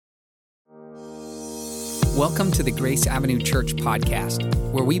Welcome to the Grace Avenue Church podcast,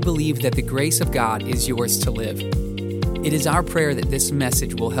 where we believe that the grace of God is yours to live. It is our prayer that this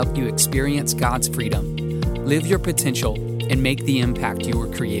message will help you experience God's freedom, live your potential, and make the impact you were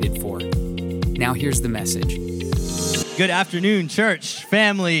created for. Now here's the message. Good afternoon, church,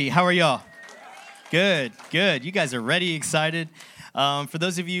 family. How are y'all? Good. You guys are ready, excited? For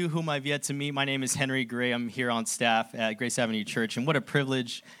those of you whom I've yet to meet, my name is Garay. I'm here on staff at Grace Avenue Church, and what a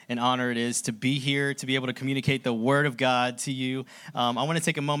privilege and honor it is to be here, to be able to communicate the Word of God to you. I want to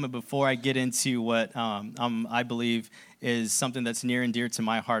take a moment before I get into what I believe is something that's near and dear to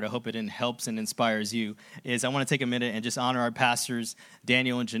my heart. I hope it helps and inspires you. I want to take a minute and just honor our pastors,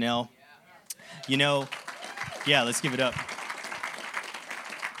 Daniel and Janelle. Let's give it up.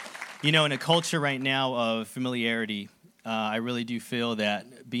 In a culture right now of familiarity, I really do feel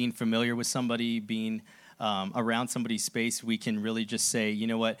that being familiar with somebody, being around somebody's space, we can really just say, you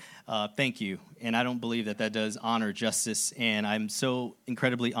know what, thank you. And I don't believe that does honor justice. And I'm so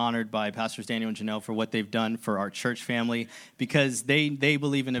incredibly honored by Pastors Daniel and Janelle for what they've done for our church family, because they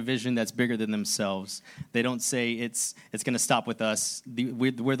believe in a vision that's bigger than themselves. They don't say it's going to stop with us.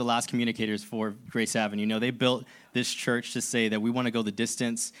 We're the last communicators for Grace Avenue. They built this church to say that we want to go the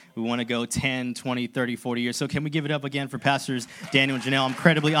distance. We want to go 10, 20, 30, 40 years. So can we give it up again for Pastors Daniel and Janelle? I'm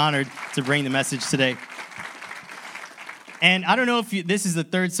incredibly honored to bring the message today. And I don't know if this is the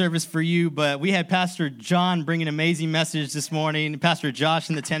third service for you, but we had Pastor John bring an amazing message this morning. Pastor Josh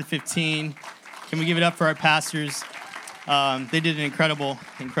in the 10:15. Can we give it up for our pastors? They did an incredible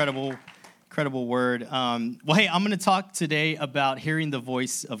word. I'm going to talk today about hearing the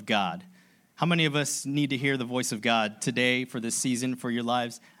voice of God. How many of us need to hear the voice of God today for this season, for your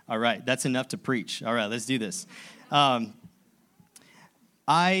lives? All right, that's enough to preach. All right, let's do this.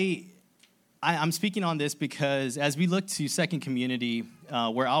 I'm speaking on this because as we look to Second Community,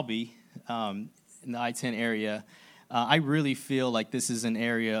 where I'll be in the I-10 area, I really feel like this is an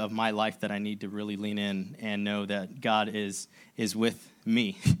area of my life that I need to really lean in and know that God is with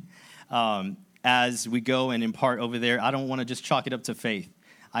me. As we go and impart over there, I don't want to just chalk it up to faith.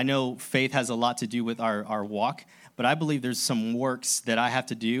 I know faith has a lot to do with our walk, but I believe there's some works that I have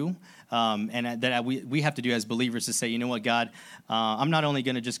to do and that we have to do as believers to say, you know what, God, I'm not only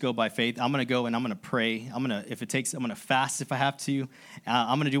going to just go by faith. I'm going to go and I'm going to pray. If it takes, I'm going to fast if I have to.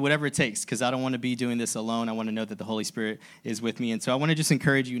 I'm going to do whatever it takes because I don't want to be doing this alone. I want to know that the Holy Spirit is with me. And so I want to just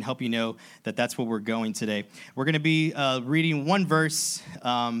encourage you and help you know that that's where we're going today. We're going to be reading one verse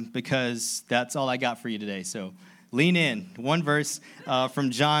because that's all I got for you today. So lean in. One verse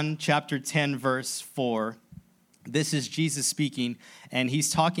from John chapter 10, verse 4. This is Jesus speaking, and he's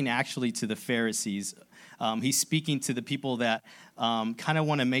talking actually to the Pharisees. He's speaking to the people that kind of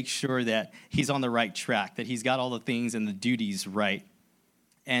want to make sure that he's on the right track, that he's got all the things and the duties right.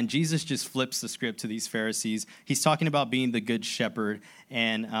 And Jesus just flips the script to these Pharisees. He's talking about being the good shepherd,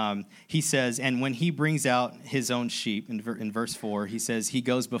 and he says, and when he brings out his own sheep, in verse 4, he says, he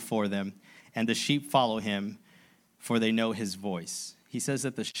goes before them, and the sheep follow him, for they know his voice. He says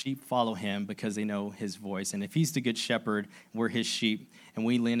that the sheep follow him because they know his voice. And if he's the good shepherd, we're his sheep. And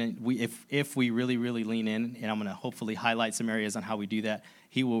we lean in. If we really, really lean in, and I'm going to hopefully highlight some areas on how we do that,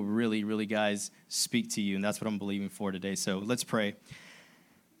 he will really, really, guys, speak to you. And that's what I'm believing for today. So let's pray.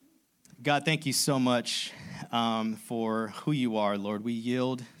 God, thank you so much for who you are, Lord. We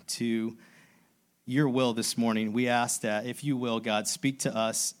yield to your will this morning. We ask that if you will, God, speak to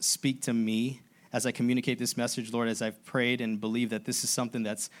us, speak to me, as I communicate this message, Lord, as I've prayed and believe that this is something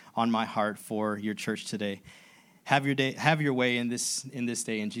that's on my heart for your church today. Have your way in this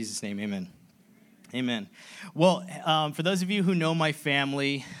day. In Jesus' name, amen. Amen. Well, for those of you who know my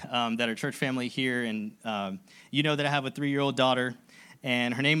family, that are church family here, and you know that I have a 3-year-old daughter,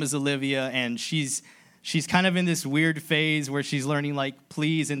 and her name is Olivia, and she's kind of in this weird phase where she's learning like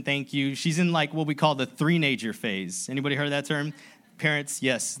please and thank you. She's in like what we call the three-nager phase. Anybody heard that term? Parents,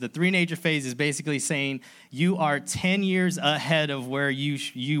 yes. The three-nager phase is basically saying you are 10 years ahead of where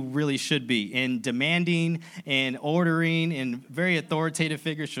you really should be in demanding and ordering and very authoritative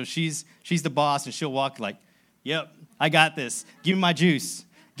figure. So she's the boss, and she'll walk like, yep, I got this. Give me my juice.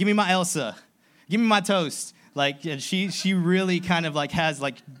 Give me my Elsa. Give me my toast. Like, and she really kind of like has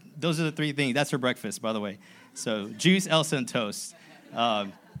like, those are the three things. That's her breakfast, by the way. So juice, Elsa, and toast.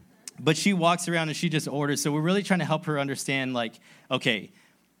 But she walks around and she just orders. So we're really trying to help her understand, like, okay,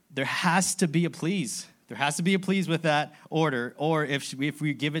 there has to be a please. There has to be a please with that order. Or if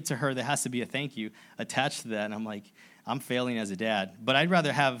we give it to her, there has to be a thank you attached to that. And I'm like, I'm failing as a dad. But I'd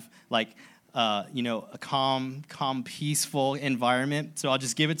rather have, like, a calm, peaceful environment. So I'll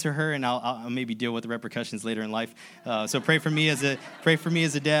just give it to her, and I'll maybe deal with the repercussions later in life. So pray for me as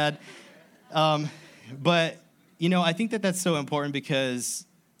a dad. But, I think that that's so important because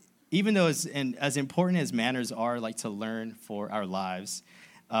even though as important as manners are, like to learn for our lives,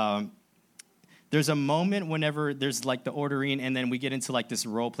 there's a moment whenever there's like the ordering and then we get into like this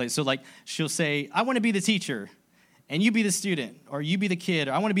role play. So like she'll say, I want to be the teacher and you be the student, or you be the kid,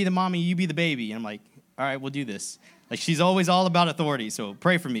 or I want to be the mommy, you be the baby. And I'm like, all right, we'll do this. Like she's always all about authority, so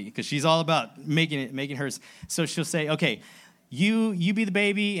pray for me because she's all about making hers. So she'll say, okay, you be the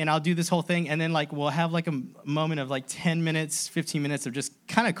baby and I'll do this whole thing. And then like we'll have like a moment of like 10 minutes, 15 minutes of just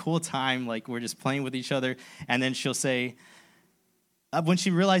kind of cool time. Like we're just playing with each other. And then she'll say, when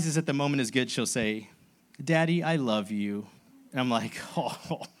she realizes that the moment is good, she'll say, Daddy, I love you. And I'm like,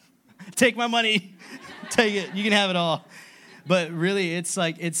 oh, take my money. Take it. You can have it all. But really, it's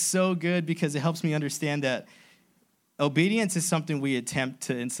so good because it helps me understand that obedience is something we attempt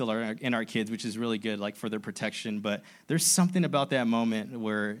to instill in our kids, which is really good, like for their protection. But there's something about that moment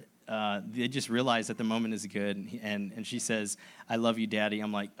where they just realize that the moment is good. And she says, I love you, Daddy.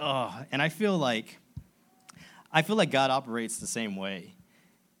 I'm like, oh. And I feel like God operates the same way.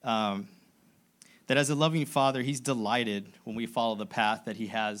 That as a loving father, he's delighted when we follow the path that he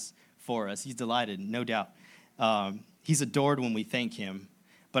has for us. He's delighted, no doubt. He's adored when we thank him.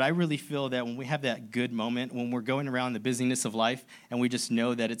 But I really feel that when we have that good moment, when we're going around the busyness of life and we just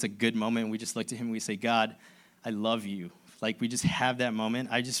know that it's a good moment, and we just look to him and we say, God, I love you. Like we just have that moment.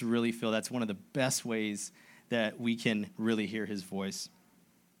 I just really feel that's one of the best ways that we can really hear his voice.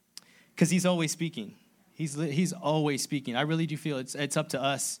 Because he's always speaking. He's always speaking. I really do feel it's up to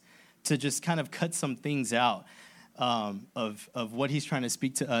us to just kind of cut some things out of what he's trying to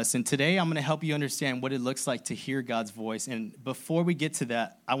speak to us. And today I'm going to help you understand what it looks like to hear God's voice. And before we get to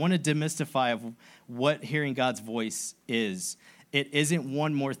that, I want to demystify what hearing God's voice is. It isn't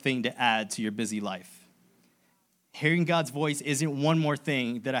one more thing to add to your busy life. Hearing God's voice isn't one more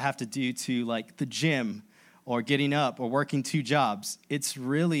thing that I have to do to like the gym or getting up or working 2 jobs. It's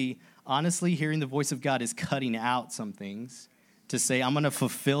really, honestly, hearing the voice of God is cutting out some things to say, I'm going to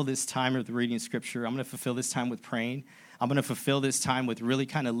fulfill this time with reading Scripture. I'm going to fulfill this time with praying. I'm going to fulfill this time with really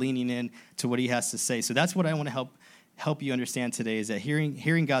kind of leaning in to what he has to say. So that's what I want to help you understand today, is that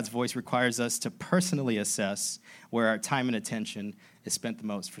hearing God's voice requires us to personally assess where our time and attention is spent the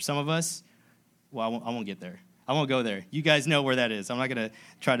most. For some of us, well, I won't get there. I won't go there. You guys know where that is. I'm not going to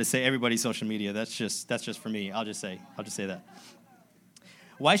try to say everybody's social media. That's just for me. I'll just say that.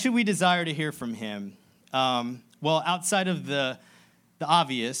 Why should we desire to hear from him? Well, outside of the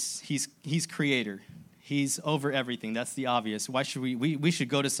obvious, he's creator. He's over everything. That's the obvious. Why should we should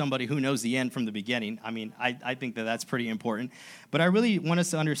go to somebody who knows the end from the beginning. I mean, I think that that's pretty important. But I really want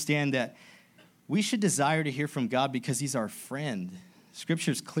us to understand that we should desire to hear from God because he's our friend.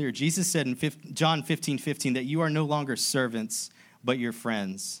 Scripture's clear. Jesus said in John 15:15 that you are no longer servants, but your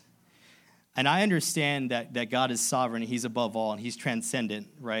friends. And I understand that God is sovereign, he's above all, and he's transcendent,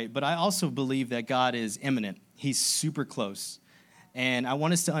 right? But I also believe that God is immanent. He's super close. And I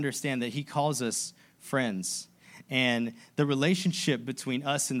want us to understand that he calls us friends. And the relationship between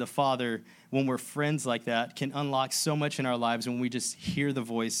us and the Father, when we're friends like that, can unlock so much in our lives when we just hear the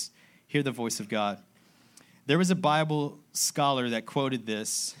voice of God. There was a Bible scholar that quoted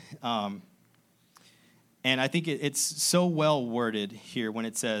this, and I think it's so well worded here when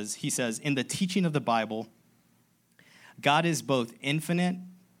he says, in the teaching of the Bible, God is both infinite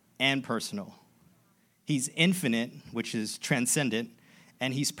and personal. He's infinite, which is transcendent,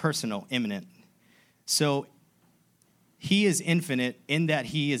 and he's personal, immanent. So he is infinite in that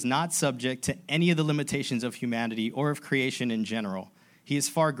he is not subject to any of the limitations of humanity or of creation in general. He is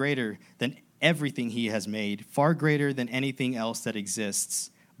far greater than everything he has made, far greater than anything else that exists.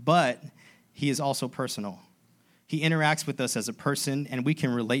 But he is also personal. He interacts with us as a person, and we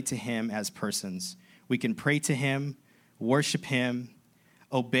can relate to him as persons. We can pray to him, worship him,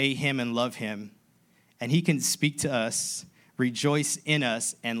 obey him, and love him. And he can speak to us, rejoice in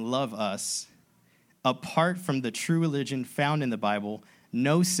us, and love us. Apart from the true religion found in the Bible,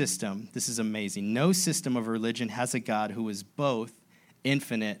 no system, this is amazing, no system of religion has a God who is both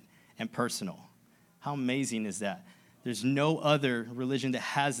infinite and personal. How amazing is that? There's no other religion that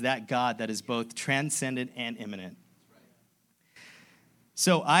has that God that is both transcendent and immanent.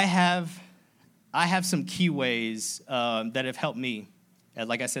 So I have some key ways that have helped me. And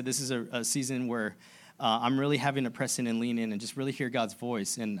like I said, this is a season where I'm really having to press in and lean in and just really hear God's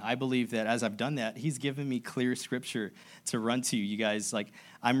voice. And I believe that as I've done that, he's given me clear scripture to run to. You guys, like,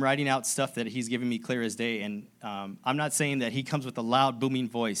 I'm writing out stuff that he's given me clear as day. And I'm not saying that he comes with a loud, booming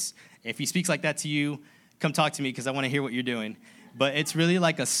voice. If he speaks like that to you, come talk to me because I want to hear what you're doing. But it's really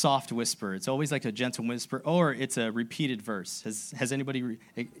like a soft whisper. It's always like a gentle whisper, or it's a repeated verse. Has anybody,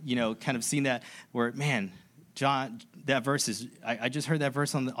 kind of seen that where, man, John, that verse is, I just heard that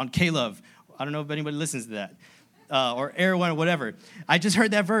verse on K-Love. I don't know if anybody listens to that. Or Air1 or whatever. I just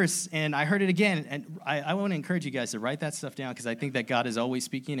heard that verse, and I heard it again. And I want to encourage you guys to write that stuff down, because I think that God is always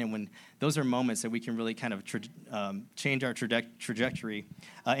speaking, and when those are moments that we can really kind of change our trajectory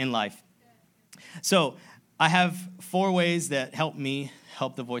in life. So I have 4 ways that help me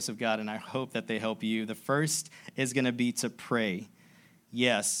help the voice of God, and I hope that they help you. The first is going to be to pray.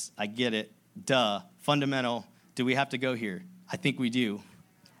 Yes, I get it. Duh. Fundamental. Do we have to go here? I think we do.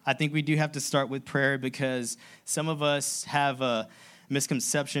 I think we do have to start with prayer, because some of us have a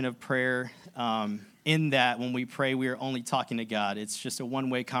misconception of prayer in that when we pray, we are only talking to God. It's just a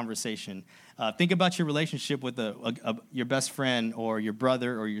one-way conversation. Think about your relationship with your best friend or your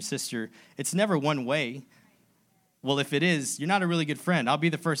brother or your sister. It's never one way. Well, if it is, you're not a really good friend. I'll be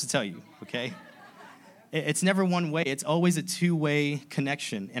the first to tell you, okay? It's never one way. It's always a two-way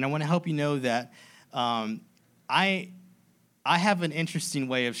connection. And I want to help you know that I have an interesting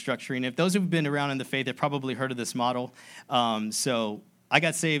way of structuring. If those who've been around in the faith have probably heard of this model. So I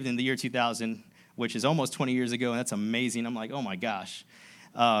got saved in the year 2000, which is almost 20 years ago, and that's amazing. I'm like, oh my gosh.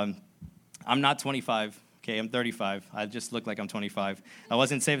 I'm not 25. Okay, I'm 35. I just look like I'm 25. I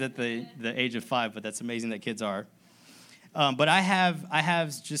wasn't saved at the age of 5, but that's amazing that kids are. But I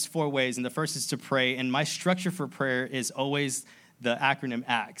have just 4 ways, and the first is to pray. And my structure for prayer is always the acronym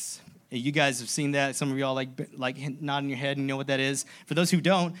ACTS. You guys have seen that. Some of y'all like nodding your head and know what that is. For those who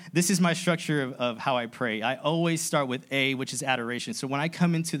don't, this is my structure of how I pray. I always start with A, which is adoration. So when I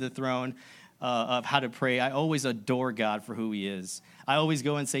come into the throne of how to pray, I always adore God for who he is. I always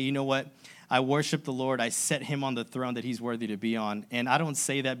go and say, you know what? I worship the Lord. I set him on the throne that he's worthy to be on. And I don't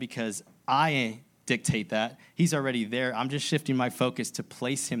say that because I dictate that. He's already there. I'm just shifting my focus to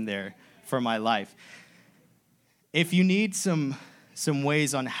place him there for my life. If you need some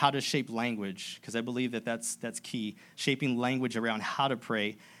ways on how to shape language, because I believe that's key, shaping language around how to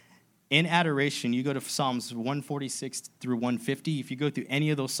pray. In adoration, you go to Psalms 146 through 150. If you go through any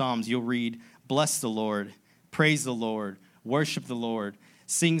of those Psalms, you'll read, bless the Lord, praise the Lord, worship the Lord,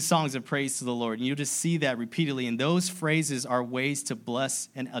 sing songs of praise to the Lord. And you'll just see that repeatedly. And those phrases are ways to bless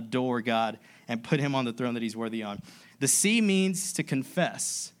and adore God and put him on the throne that he's worthy on. The C means to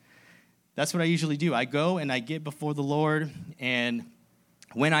confess. That's what I usually do. I go and I get before the Lord, and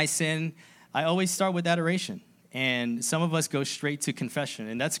when I sin, I always start with adoration. And some of us go straight to confession,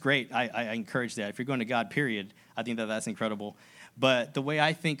 and that's great. I encourage that. If you're going to God, period, I think that's incredible. But the way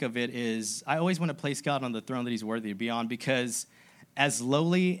I think of it is I always want to place God on the throne that he's worthy to be on, because as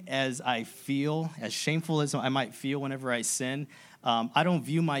lowly as I feel, as shameful as I might feel whenever I sin, I don't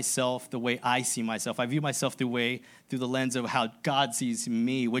view myself the way I see myself. I view myself through the lens of how God sees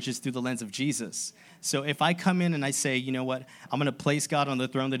me, which is through the lens of Jesus. So if I come in and I say, you know what, I'm going to place God on the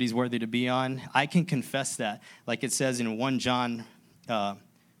throne that he's worthy to be on, I can confess that. Like it says in 1 John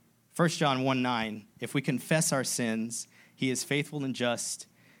 1:9, if we confess our sins, he is faithful and just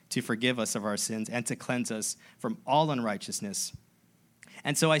to forgive us of our sins and to cleanse us from all unrighteousness.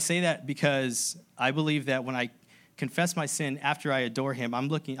 And so I say that because I believe that when I confess my sin after I adore him, I'm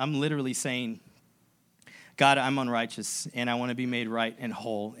literally saying, God, I'm unrighteous, and I want to be made right and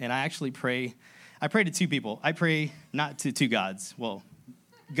whole. And I actually pray. I pray to 2 people. I pray not to 2 gods. Well,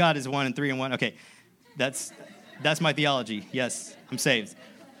 God is 1 and 3 and 1. Okay, that's my theology. Yes, I'm saved.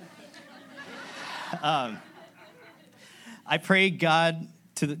 I pray God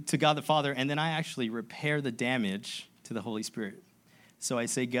to God the Father, and then I actually repair the damage to the Holy Spirit. So I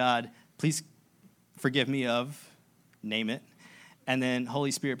say, God, please forgive me of, name it. And then, Holy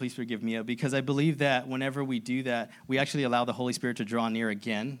Spirit, please forgive me of. Because I believe that whenever we do that, we actually allow the Holy Spirit to draw near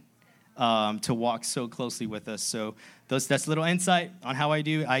again, to walk so closely with us. So that's a little insight on how I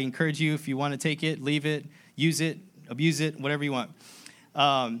do. I encourage you, if you want to take it, leave it, use it, abuse it, whatever you want.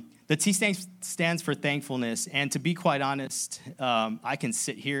 The T stands for thankfulness. And to be quite honest, I can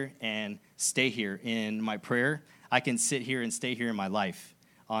sit here and stay here in my prayer. I can sit here and stay here in my life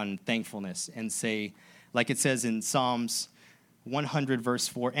on thankfulness and say, like it says in Psalms 100, verse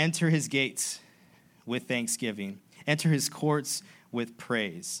 4, enter his gates with thanksgiving. Enter his courts with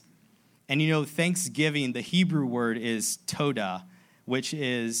praise. And you know, thanksgiving, the Hebrew word is todah, which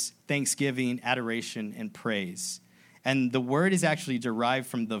is thanksgiving, adoration, and praise. And the word is actually derived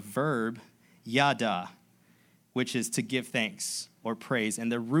from the verb yada, which is to give thanks or praise. And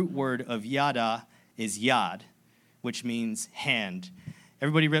the root word of yada is yad, which means hand.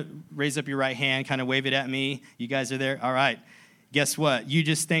 Everybody raise up your right hand, kind of wave it at me. You guys are there? All right. guess what? You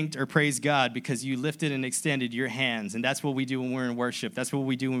just thanked or praised God because you lifted and extended your hands. And that's what we do when we're in worship. That's what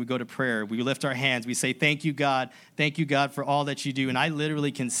we do when we go to prayer. We lift our hands. We say, thank you, God. Thank you, God, for all that you do. And I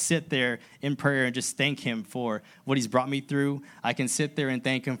literally can sit there in prayer and just thank him for what he's brought me through. I can sit there and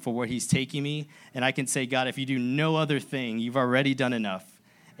thank him for where he's taking me. And I can say, God, if you do no other thing, you've already done enough.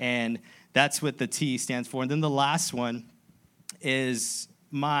 And that's what the T stands for. And then the last one is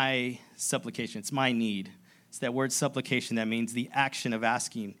my supplication. It's my need. It's that word supplication that means the action of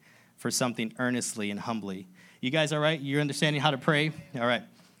asking for something earnestly and humbly. You guys all right? You're understanding how to pray? All right.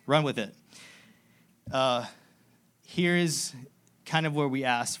 Run with it. Here's kind of where we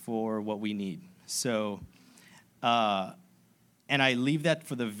ask for what we need. So, and I leave that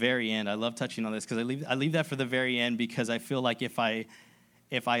for the very end. I love touching on this because I leave that for the very end because I feel like if I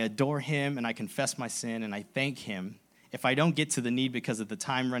adore him and I confess my sin and I thank him, if I don't get to the need because of the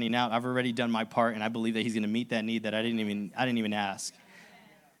time running out, I've already done my part, and I believe that he's going to meet that need that I didn't even ask.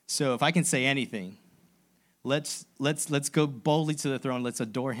 So if I can say anything, let's go boldly to the throne. Let's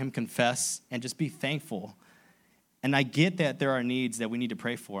adore him, confess, and just be thankful. And I get that there are needs that we need to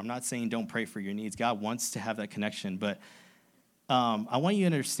pray for. I'm not saying don't pray for your needs. God wants to have that connection, but I want you to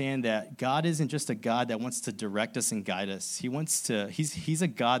understand that God isn't just a God that wants to direct us and guide us. He's a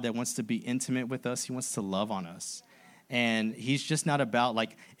God that wants to be intimate with us. He wants to love on us. And he's just not about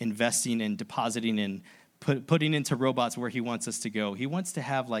like investing and depositing and putting into robots where he wants us to go. He wants to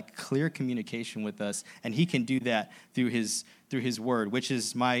have like clear communication with us, and he can do that through his word, which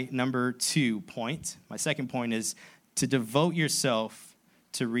is my number 2 point. My second point is to devote yourself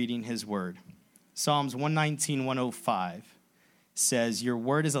to reading his word. Psalms 119:105 says, "Your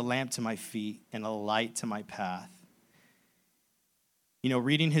word is a lamp to my feet and a light to my path." You know,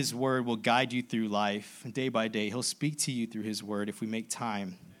 reading his word will guide you through life day by day. He'll speak to you through his word if we make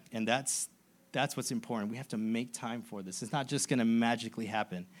time. And that's what's important. We have to make time for this. It's not just going to magically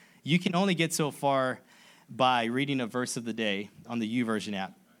happen. You can only get so far by reading a verse of the day on the YouVersion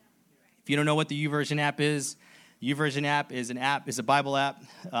app. If you don't know what the YouVersion app is a Bible app.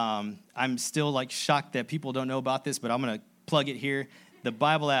 I'm still like shocked that people don't know about this, but I'm going to plug it here. The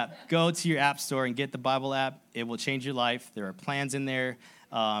Bible app, go to your app store and get the Bible app. It will change your life. There are plans in there,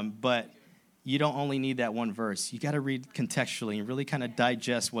 but you don't only need that one verse. You got to read contextually and really kind of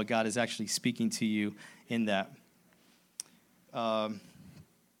digest what God is actually speaking to you in that. There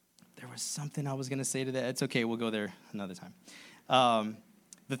was something I was going to say to that. It's okay. We'll go there another time.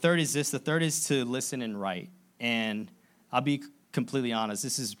 The third is this. The third is to listen and write. And I'll be completely honest.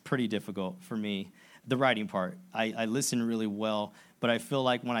 This is pretty difficult for me, the writing part. I listen really well. But I feel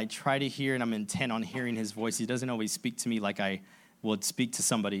like when I try to hear and I'm intent on hearing his voice, he doesn't always speak to me like I would speak to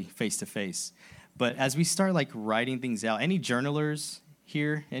somebody face to face. But as we start like writing things out, any journalers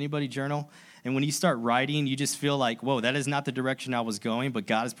here? Anybody journal? And when you start writing, you just feel like, whoa, that is not the direction I was going, but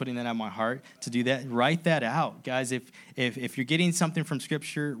God is putting that on my heart to do that. Write that out. Guys, if you're getting something from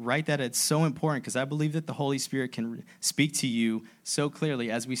Scripture, write that. It's so important because I believe that the Holy Spirit can speak to you so clearly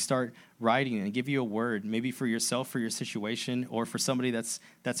as we start writing and give you a word, maybe for yourself, for your situation, or for somebody that's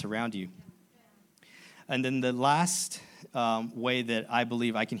around you. And then the last way that I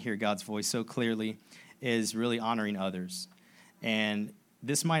believe I can hear God's voice so clearly is really honoring others. And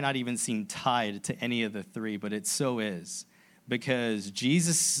this might not even seem tied to any of the three, but it so is. Because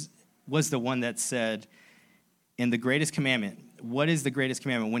Jesus was the one that said in the greatest commandment, what is the greatest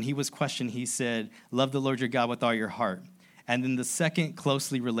commandment? When he was questioned, he said, love the Lord your God with all your heart. And then the second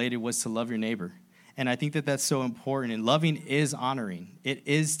closely related was to love your neighbor. And I think that that's so important. And loving is honoring. It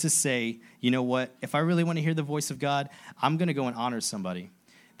is to say, you know what? If I really want to hear the voice of God, I'm going to go and honor somebody.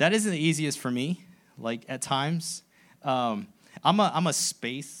 That isn't the easiest for me, like at times. I'm a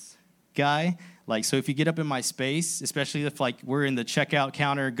space guy. Like, so if you get up in my space, especially if like we're in the checkout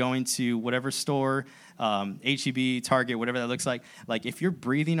counter going to whatever store, H-E-B, Target, whatever that looks like if you're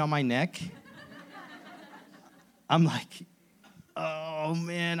breathing on my neck, I'm like, oh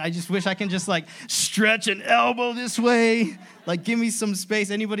man, I just wish I can just like stretch an elbow this way. Like, give me some space.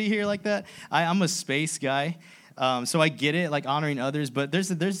 Anybody here like that? I'm a space guy. So I get it, like honoring others, but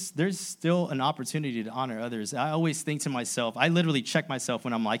there's still an opportunity to honor others. I always think to myself, I literally check myself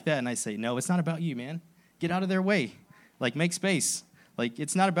when I'm like that, and I say, no, it's not about you, man. Get out of their way. Like, make space. Like,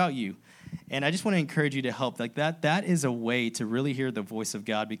 it's not about you. And I just want to encourage you to help. Like, that is a way to really hear the voice of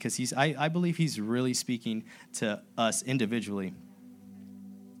God, because I believe he's really speaking to us individually.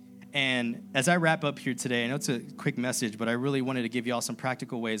 And as I wrap up here today, I know it's a quick message, but I really wanted to give you all some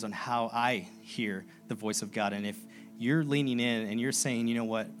practical ways on how I hear the voice of God. And if you're leaning in and you're saying, you know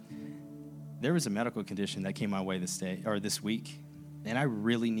what, there was a medical condition that came my way this week, and I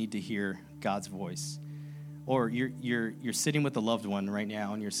really need to hear God's voice. Or you're sitting with a loved one right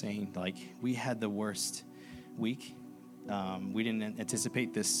now and you're saying, like, we had the worst week. We didn't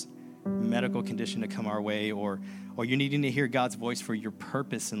anticipate this medical condition to come our way, or you're needing to hear God's voice for your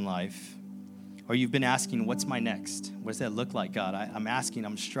purpose in life. Or you've been asking, what's my next? What does that look like, God? I'm asking,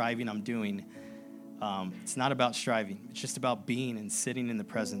 I'm striving, I'm doing. It's not about striving. It's just about being and sitting in the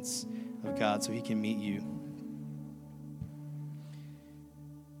presence of God so he can meet you.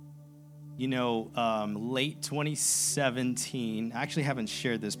 You know, late 2017, I actually haven't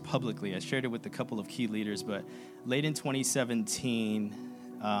shared this publicly. I shared it with a couple of key leaders, but late in 2017,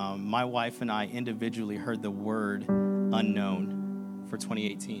 my wife and I individually heard the word unknown for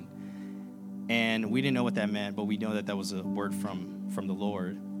 2018. And we didn't know what that meant, but we know that that was a word from the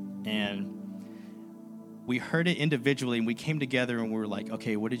Lord. And we heard it individually, and we came together, and we were like,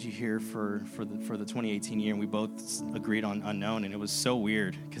 okay, what did you hear for the 2018 year? And we both agreed on unknown, and it was so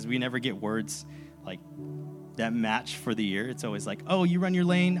weird because we never get words like that match for the year. It's always like, oh, you run your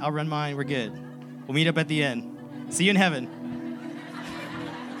lane, I'll run mine, we're good. We'll meet up at the end. See you in heaven.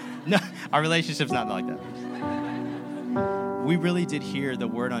 No, our relationship's not like that. We really did hear the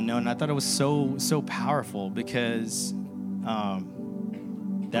word unknown, and I thought it was so powerful because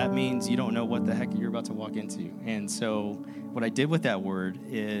that means you don't know what the heck you're about to walk into. And so what I did with that word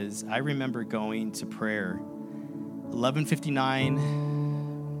is I remember going to prayer 11:59,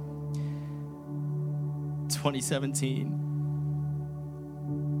 2017.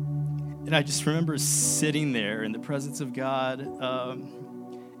 And I just remember sitting there in the presence of God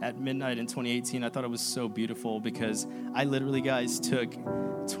at midnight in 2018. I thought it was so beautiful because I literally, guys, took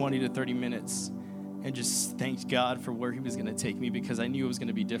 20 to 30 minutes and just thanked God for where he was going to take me because I knew it was going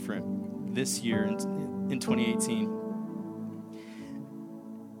to be different this year in 2018.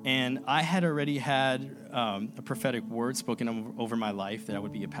 And I had already had a prophetic word spoken over my life that I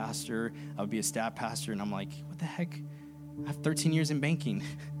would be a pastor, I would be a staff pastor, and I'm like, what the heck? I have 13 years in banking.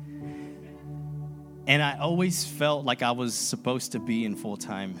 And I always felt like I was supposed to be in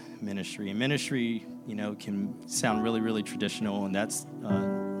full-time ministry. And ministry, you know, can sound really, really traditional, and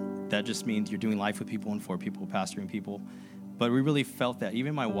that just means you're doing life with people and for people, pastoring people. But we really felt that.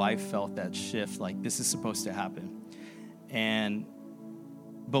 Even my wife felt that shift, like this is supposed to happen.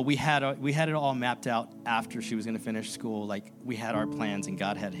 But we had it all mapped out after she was going to finish school. Like we had our plans and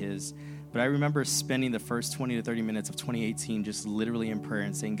God had his. But I remember spending the first 20 to 30 minutes of 2018 just literally in prayer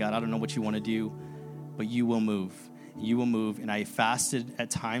and saying, God, I don't know what you want to do, but you will move. You will move. And I fasted at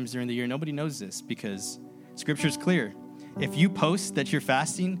times during the year. Nobody knows this because Scripture is clear. If you post that you're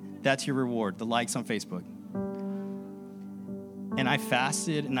fasting, that's your reward, the likes on Facebook. And I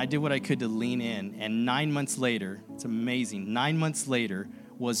fasted, and I did what I could to lean in. And 9 months later, it's amazing, 9 months later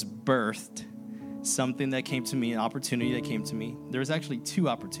was birthed something that came to me, an opportunity that came to me. There was actually 2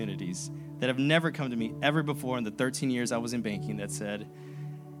 opportunities that have never come to me ever before in the 13 years I was in banking that said,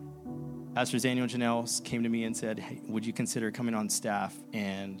 Pastors Daniel and Janelle came to me and said, hey, would you consider coming on staff?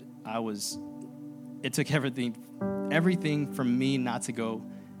 And it took everything from me not to go,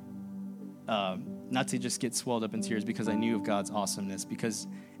 not to just get swelled up in tears because I knew of God's awesomeness, because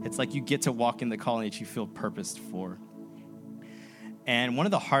it's like you get to walk in the calling that you feel purposed for. And one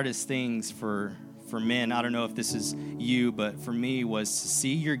of the hardest things for men, I don't know if this is you, but for me was to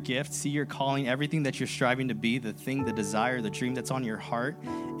see your gift, see your calling, everything that you're striving to be, the thing, the desire, the dream that's on your heart,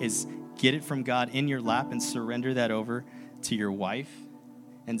 is get it from God in your lap and surrender that over to your wife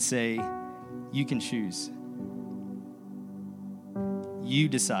and say, you can choose. You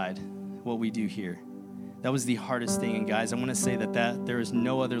decide what we do here. That was the hardest thing. And guys, I want to say that there is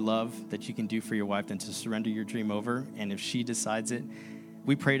no other love that you can do for your wife than to surrender your dream over. And if she decides it,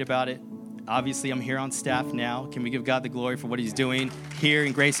 we prayed about it. Obviously, I'm here on staff now. Can we give God the glory for what he's doing here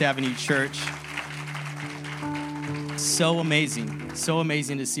in Grace Avenue Church? So amazing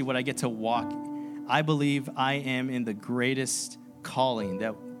to see what I get to walk. I believe I am in the greatest calling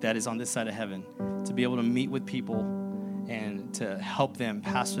that is on this side of heaven, to be able to meet with people and to help them,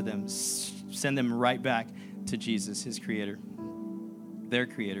 pastor them, send them right back to Jesus, his creator, their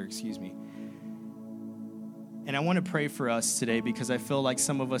creator, excuse me. And I want to pray for us today because I feel like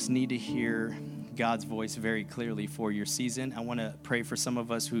some of us need to hear God's voice very clearly for your season. I want to pray for some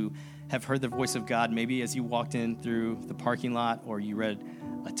of us who have heard the voice of God, maybe as you walked in through the parking lot or you read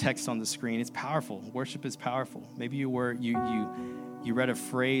a text on the screen. It's powerful. Worship is powerful. Maybe you read a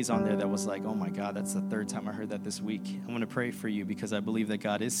phrase on there that was like, oh my God, that's the 3rd time I heard that this week. I want to pray for you because I believe that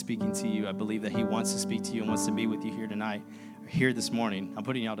God is speaking to you. I believe that he wants to speak to you and wants to meet with you here tonight, or here this morning. I'm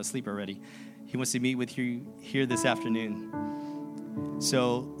putting y'all to sleep already. He wants to meet with you here this afternoon.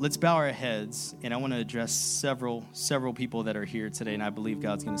 So let's bow our heads, and I want to address several people that are here today, and I believe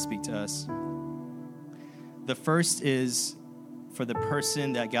God's going to speak to us. The first is for the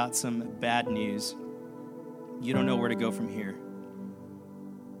person that got some bad news. You don't know where to go from here.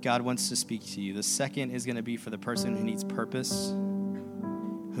 God wants to speak to you. The second is going to be for the person who needs purpose,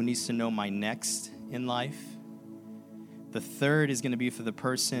 who needs to know my next in life. The third is going to be for the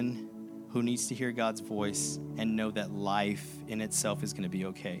person who needs to hear God's voice and know that life in itself is going to be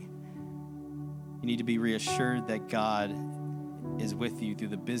okay. You need to be reassured that God is with you through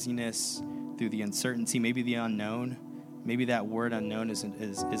the busyness, through the uncertainty, maybe the unknown. Maybe that word unknown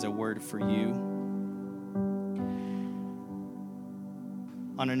is a word for you.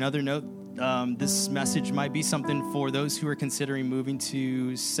 On another note, this message might be something for those who are considering moving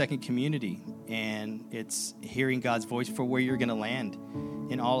to Second Community, and it's hearing God's voice for where you're going to land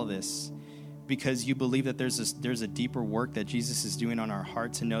in all of this, because you believe that there's a deeper work that Jesus is doing on our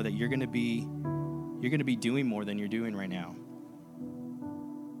heart to know that you're going to be doing more than you're doing right now.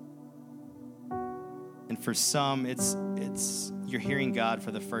 And for some, it's you're hearing God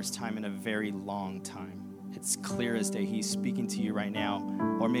for the first time in a very long time. It's clear as day He's speaking to you right now,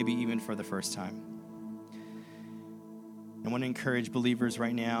 or maybe even for the first time. I want to encourage believers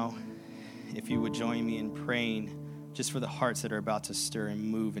right now, if you would join me in praying just for the hearts that are about to stir and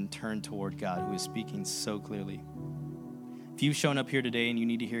move and turn toward God, who is speaking so clearly. If you've shown up here today and you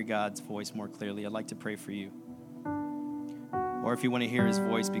need to hear God's voice more clearly, I'd like to pray for you. Or if you want to hear His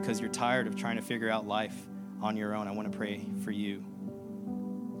voice because you're tired of trying to figure out life on your own, I want to pray for you.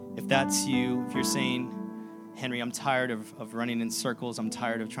 If that's you, if you're saying, Henry, I'm tired of running in circles, I'm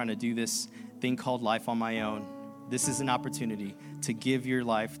tired of trying to do this thing called life on my own, this is an opportunity to give your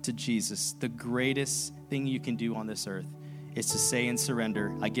life to Jesus. The greatest thing you can do on this earth is to say and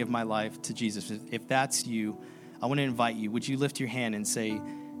surrender, I give my life to Jesus. If that's you, I want to invite you. Would you lift your hand and say,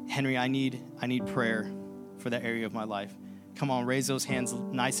 Henry, I need prayer for that area of my life. Come on, raise those hands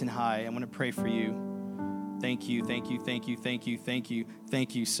nice and high. I want to pray for you. Thank you, thank you, thank you, thank you, thank you,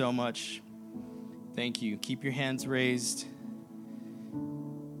 thank you so much. Thank you. Keep your hands raised.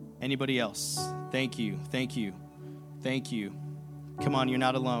 Anybody else? Thank you, thank you, thank you. Come on, you're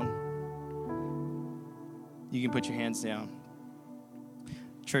not alone. You can put your hands down.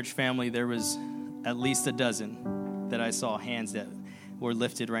 Church family, there was at least a dozen that I saw hands that were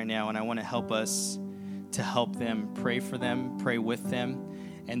lifted right now, and I want to help us to help them, pray for them, pray with them.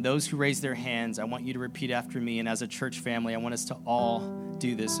 And those who raise their hands, I want you to repeat after me. And as a church family, I want us to all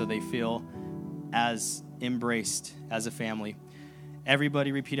do this so they feel as embraced as a family.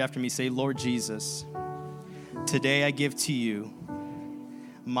 Everybody repeat after me. Say, Lord Jesus, today I give to you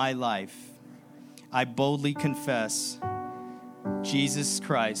my life. I boldly confess Jesus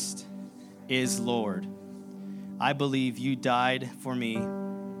Christ is Lord. I believe you died for me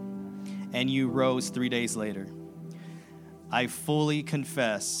and you rose 3 days later. I fully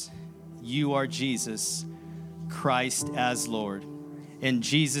confess you are Jesus Christ as Lord. In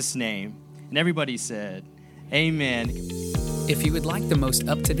Jesus' name. And everybody said, amen. If you would like the most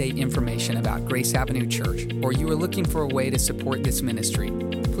up-to-date information about Grace Avenue Church, or you are looking for a way to support this ministry,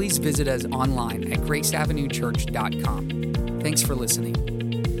 please visit us online at graceavenuechurch.com. Thanks for listening.